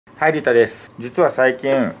はい、リタです。実は最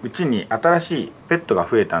近うちに新しいペットが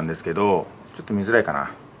増えたんですけど、ちょっと見づらいか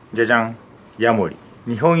な。じゃじゃん、ヤモリ、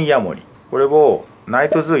日本ヤモリ。これをナ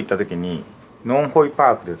イトズー行った時にノンホイ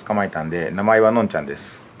パークで捕まえたんで、名前はのんちゃんで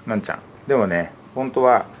す。のんちゃん。でもね、本当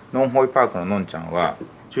はノンホイパークののんちゃんは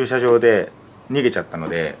駐車場で逃げちゃったの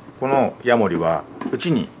で、このヤモリはう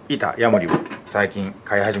ちにいたヤモリを最近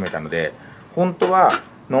飼い始めたので、本当は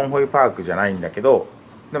ノンホイパークじゃないんだけど、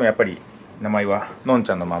でもやっぱり名前はのんち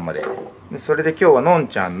ゃんのまんまで、それで今日はのん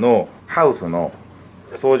ちゃんのハウスの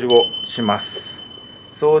掃除をします。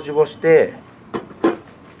掃除をして、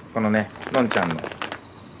このね、のんちゃんの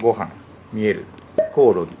ご飯見えるコ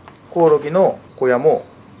オロギの小屋も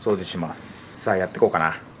掃除します。さあやっていこうか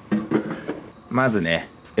な。まずね、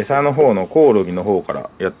餌の方のコオロギの方から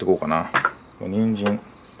やっていこうかな。人参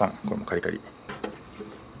パン、これもカリカリ。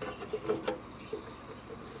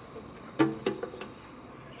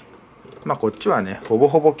まあこっちはねほぼ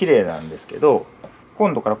ほぼ綺麗なんですけど、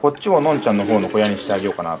今度からこっちをのんちゃんの方の小屋にしてあげ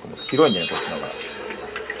ようかなと思って。広いんでね、こっちの方が。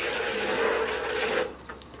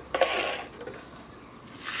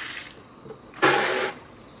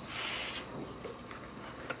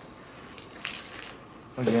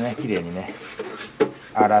これでね、綺麗にね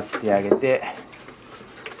洗ってあげて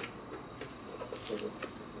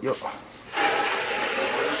よっ。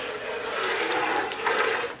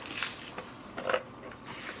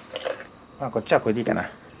まあこっちはこれでいいかな。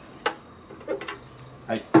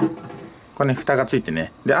はい、これね蓋がついて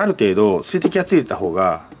ね、である程度水滴がついてた方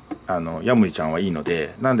がヤモリちゃんはいいの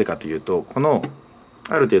で、なんでかというと、この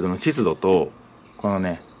ある程度の湿度とこの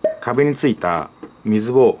ね壁についた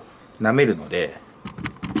水を舐めるので、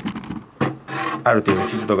ある程度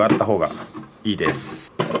湿度があった方がいいで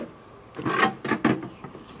す。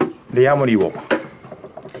でヤモリを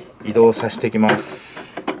移動させていきます。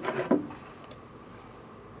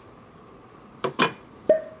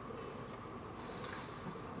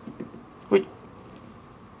ほい。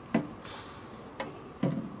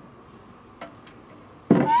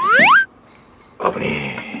危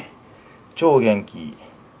ねえ、超元気。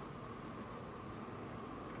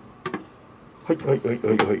はいはいはい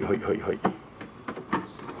はいはいはいはいはい。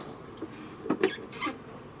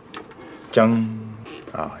じゃん。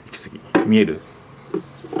あ、行き過ぎ。見える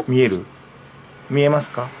見えます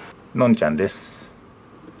か？のんちゃんです。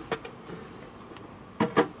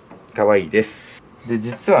かわいいです。で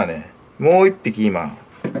実はね、もう一匹今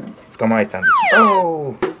捕まえたんです。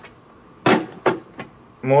おー、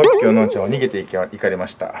もう一匹ののんちゃんは逃げていかれま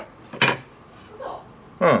した。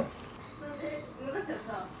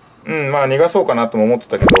うん、まあ逃がそうかなとも思って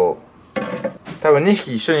たけど、多分2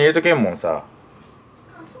匹一緒に入れとけんもんさ。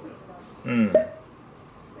うん。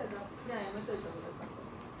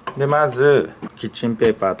でまずキッチンペ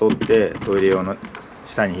ーパー取ってトイレ用の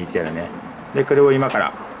下に引いてやるね。でこれを今か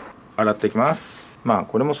ら洗っていきます。まあ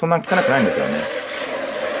これもそんな汚くないんだけどね。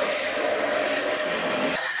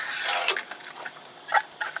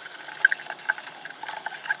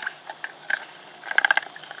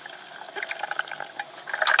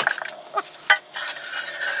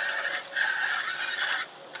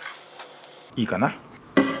いいかな。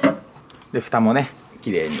で蓋もね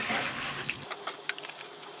綺麗に。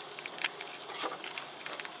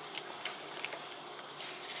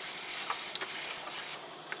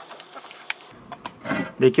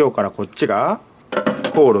で今日からこっちが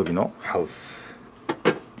コオロギのハウス。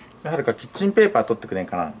はるかキッチンペーパー取ってくれん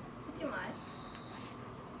か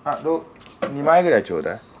な。2枚ぐらいちょう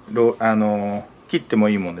だい。切っても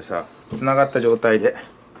いいもんでさ、つながった状態で。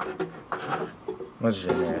マジ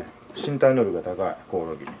でね身体能力が高いコオ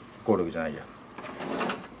ロギじゃないや。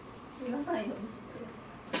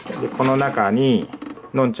でこの中に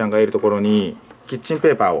のんちゃんがいるところにキッチン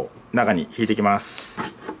ペーパーを中に引いていきます。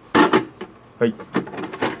はい、こ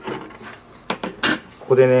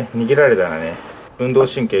こでね逃げられたらね、運動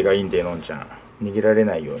神経がいいんでのんちゃん逃げられ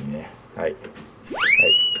ないようにね。はい、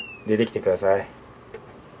出てきてください。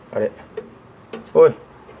あれ、おい、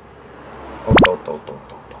おっとおっとおっとおっ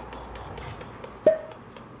と。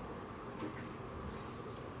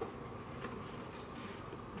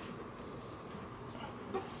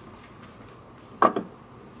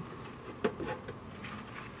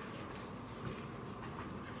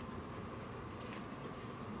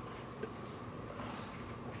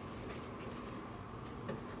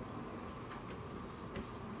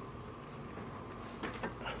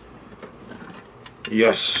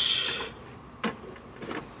よし、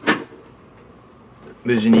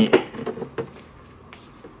無事に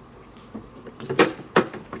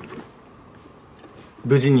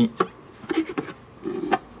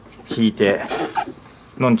引いて、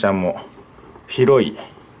のんちゃんも広い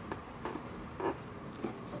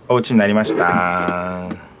お家になりました。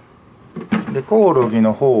でコオロギ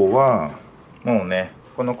の方はもうね、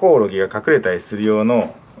このコオロギが隠れたりする用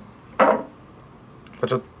のポ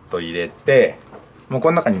チョッと入れて、もう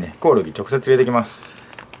この中にねコオロギ直接入れていきます。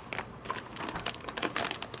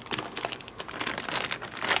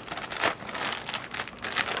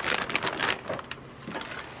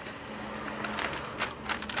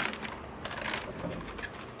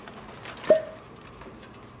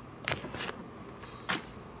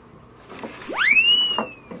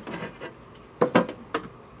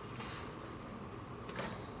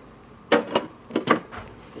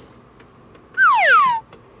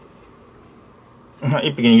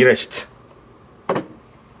一匹逃げられちゃった。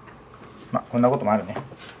まあこんなこともあるね。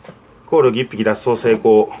コオロギ一匹脱走成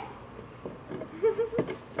功。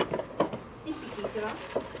一匹いくら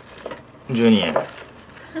12円。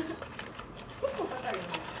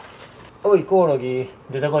おいコオロギ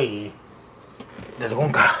出てこい。出てこ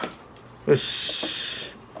んか。よ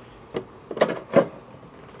し。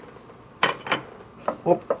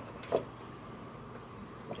おっ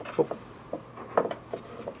おっ。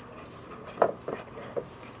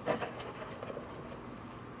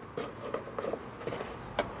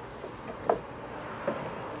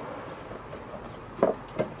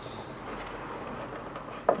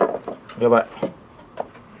やばい、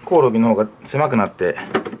コオロギの方が狭くなって、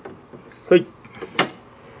ほい、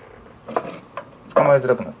捕まえづ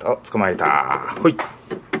らくなった。あ、捕まえた。ほい、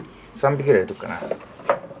3匹ぐらい入れとくかな。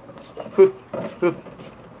ふっふっ。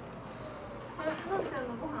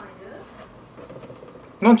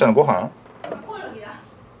のんちゃんのご飯？コオロギ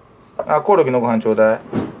だ。あ、コオロギのご飯ちょうだい。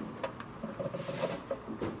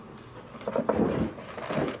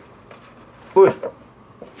ほい、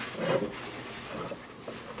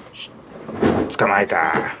捕まえ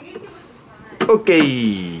た。オッケ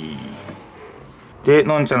ー。で、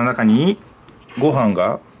のんちゃんの中にご飯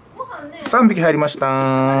が3匹入りまし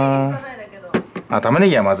た。あ、玉ね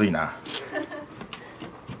ぎはまずいな。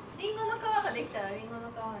リンゴの皮ができたらリンゴの皮に。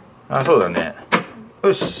あ、そうだね。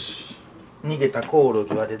よし。逃げたコオロ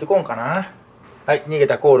ギは出てこんかな。はい、逃げ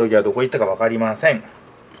たコオロギはどこ行ったか分かりません。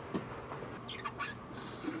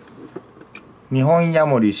日本ヤ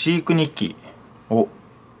モリ飼育日記。お、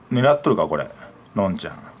狙っとるかこれ。のんち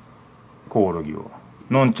ゃんコオロギを。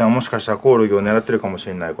のんちゃんもしかしたらコオロギを狙ってるかもし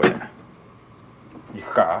れない。これい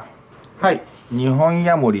くか。はい、日本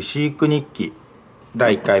ヤモリ飼育日記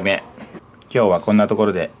第1回目。今日はこんなとこ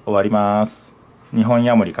ろで終わります。日本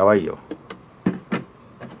ヤモリかわいいよ。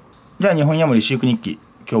じゃあ日本ヤモリ飼育日記、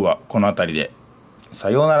今日はこの辺りでさ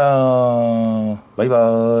ようなら。バイ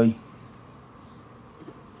バーイ。